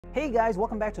Hey guys,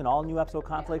 welcome back to an all-new episode of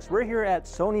Conflicts. We're here at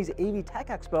Sony's AV Tech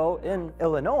Expo in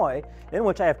Illinois, in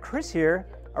which I have Chris here,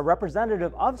 a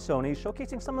representative of Sony,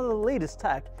 showcasing some of the latest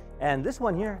tech. And this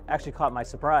one here actually caught my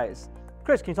surprise.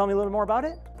 Chris, can you tell me a little more about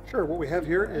it? Sure. What we have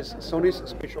here is Sony's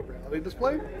Spatial reality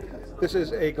display. This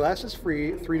is a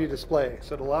glasses-free 3D display,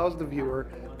 so it allows the viewer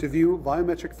to view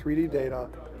volumetric 3D data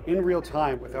in real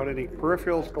time without any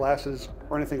peripherals, glasses,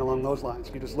 or anything along those lines.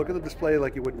 You just look at the display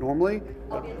like you would normally,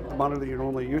 the monitor you're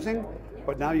normally using,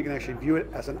 but now you can actually view it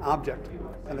as an object.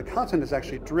 And the content is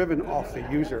actually driven off the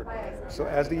user. So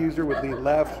as the user would lean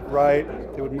left, right,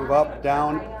 they would move up,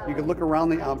 down, you can look around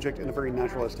the object in a very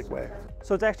naturalistic way.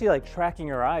 So it's actually like tracking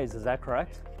your eyes, is that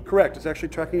correct? Correct. It's actually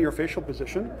tracking your facial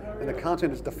position, and the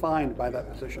content is defined by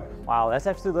that position. Wow, that's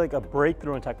actually like a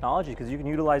breakthrough in technology because you can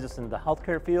utilize this in the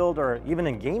healthcare field or even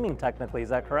in gaming technically, is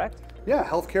that correct? Yeah,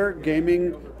 healthcare,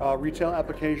 gaming, retail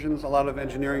applications, a lot of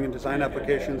engineering and design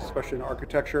applications, especially in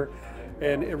architecture.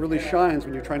 And it really shines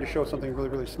when you're trying to show something really,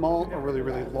 really small or really,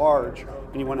 really large,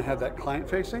 and you want to have that client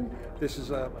facing. This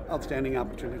is an outstanding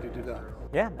opportunity to do that.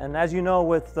 Yeah, and as you know,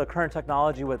 with the current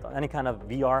technology, with any kind of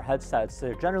VR headsets,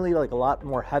 they're generally like a lot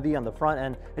more heavy on the front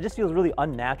end. It just feels really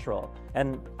unnatural.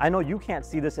 And I know you can't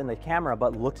see this in the camera,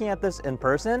 but looking at this in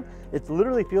person, it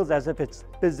literally feels as if it's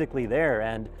physically there.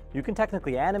 And you can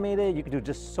technically animate it. You can do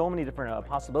just so many different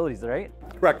possibilities, right?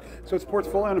 Correct. So it supports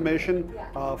full animation,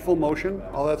 full motion,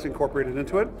 all that's incorporated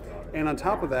into it. And on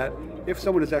top of that, if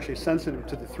someone is actually sensitive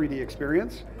to the 3D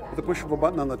experience, with the push of a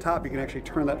button on the top, you can actually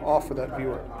turn that off for that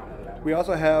viewer. We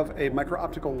also have a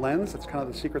micro-optical lens. That's kind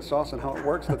of the secret sauce on how it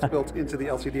works. That's built into the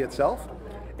LCD itself.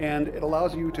 And it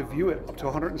allows you to view it up to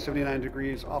 179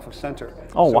 degrees off of center.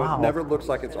 Oh, so wow. It never looks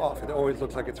like it's off. It always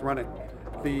looks like it's running.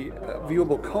 The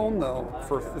viewable cone, though,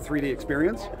 for the 3D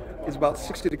experience is about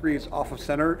 60 degrees off of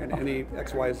center in any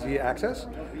XYZ axis,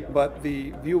 but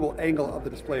the viewable angle of the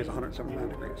display is 179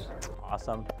 degrees.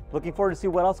 Awesome. Looking forward to see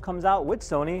what else comes out with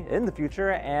Sony in the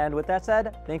future. And with that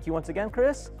said, thank you once again,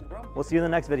 Chris. No problem. We'll see you in the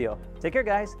next video. Take care,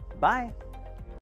 guys. Bye.